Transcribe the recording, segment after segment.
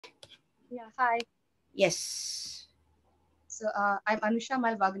Yeah, hi. Yes. I'm Anusha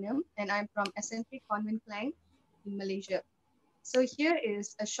Mailvaganam, and I'm from Eccentric Convent Klang in Malaysia. So here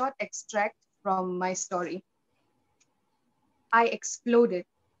is a short extract from my story. I exploded,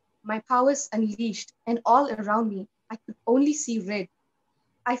 my powers unleashed, and all around me I could only see red.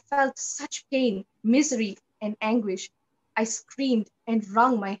 I felt such pain, misery, and anguish. I screamed and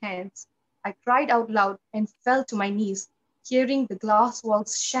wrung my hands. I cried out loud and fell to my knees, hearing the glass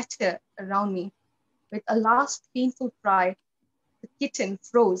walls shatter around me. With a last painful cry, the kitten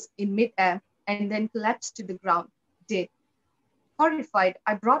froze in midair and then collapsed to the ground, dead. Horrified,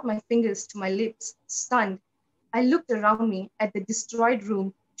 I brought my fingers to my lips, stunned. I looked around me at the destroyed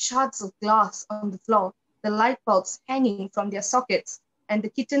room, shards of glass on the floor, the light bulbs hanging from their sockets, and the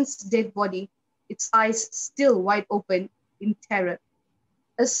kitten's dead body, its eyes still wide open in terror.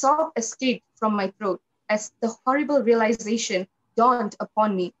 A sob escaped from my throat as the horrible realization dawned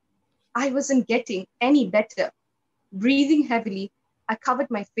upon me. I wasn't getting any better. Breathing heavily, I covered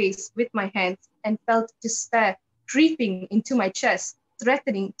my face with my hands and felt despair creeping into my chest,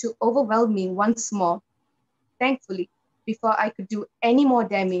 threatening to overwhelm me once more. Thankfully, before I could do any more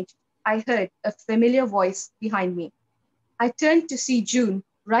damage, I heard a familiar voice behind me. I turned to see June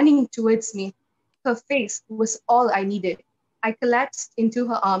running towards me. Her face was all I needed. I collapsed into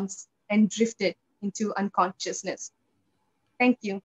her arms and drifted into unconsciousness. Thank you.